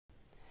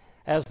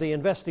As the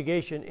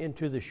investigation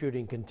into the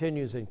shooting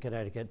continues in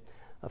Connecticut,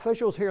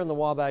 officials here in the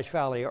Wabash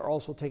Valley are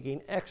also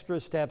taking extra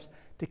steps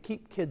to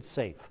keep kids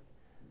safe.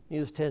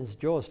 News 10's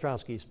Joe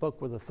Ostrowski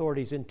spoke with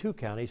authorities in 2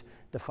 counties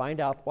to find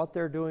out what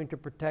they're doing to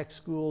protect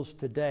schools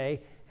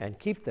today and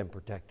keep them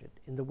protected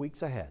in the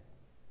weeks ahead.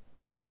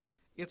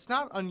 It's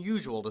not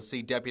unusual to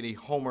see Deputy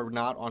Homer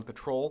Knott on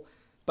patrol,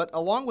 but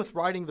along with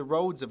riding the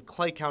roads of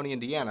Clay County,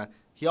 Indiana,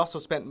 he also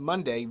spent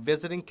Monday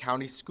visiting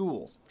county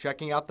schools,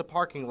 checking out the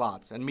parking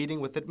lots and meeting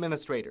with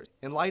administrators.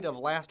 In light of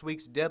last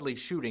week's deadly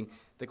shooting,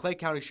 the Clay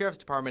County Sheriff's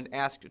Department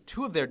asked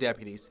 2 of their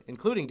deputies,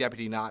 including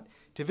Deputy Knott,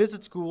 to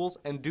visit schools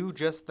and do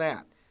just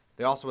that.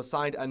 They also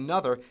assigned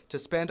another to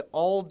spend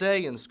all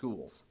day in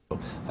schools.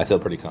 I feel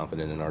pretty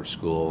confident in our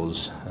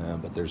schools,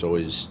 but there's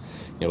always,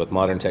 with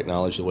modern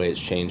technology, the way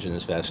it's changing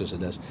as fast as it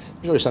does,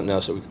 there's always something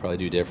else that we could probably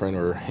do different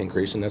or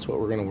increase, and that's what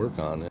we're going to work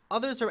on.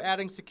 Others are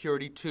adding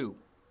security too.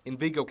 In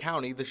Vigo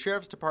County, the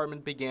Sheriff's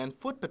Department began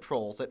foot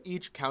patrols at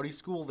each county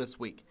school this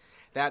week.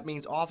 That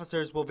means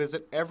officers will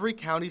visit every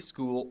county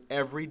school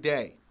every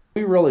day.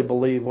 We really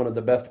believe one of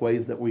the best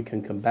ways that we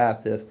can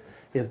combat this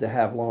is to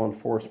have law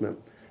enforcement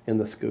in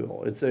the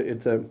school.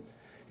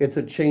 It's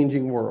a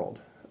changing world.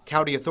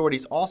 County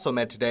authorities also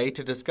met today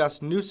to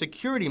discuss new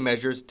security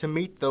measures to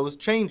meet those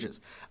changes.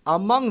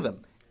 Among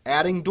them,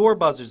 adding door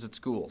buzzers at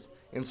schools,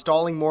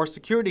 installing more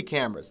security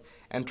cameras,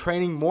 and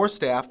training more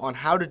staff on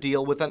how to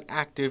deal with an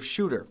active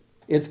shooter.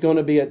 It's going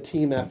to be a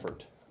team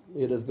effort.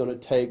 It is going to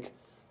take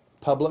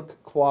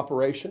public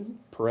cooperation,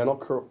 parental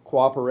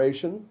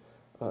cooperation,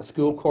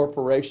 school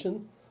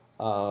corporation,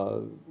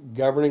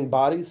 governing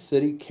bodies,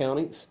 city,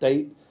 county,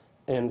 state,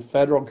 and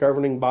federal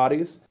governing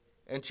bodies.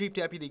 And Chief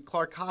Deputy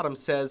Clark Cottom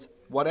says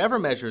whatever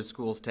measures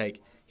schools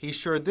take, he's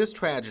sure this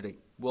tragedy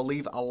will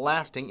leave a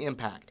lasting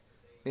impact.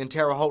 In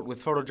Terre Haute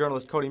with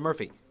photojournalist Cody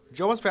Murphy,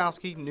 Joe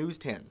Ostrowski, News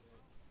 10.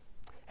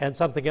 And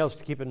something else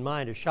to keep in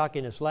mind, as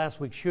shocking as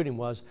last week's shooting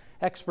was,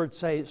 experts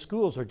say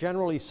schools are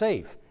generally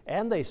safe,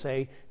 and they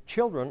say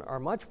children are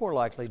much more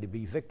likely to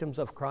be victims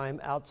of crime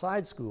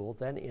outside school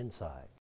than inside.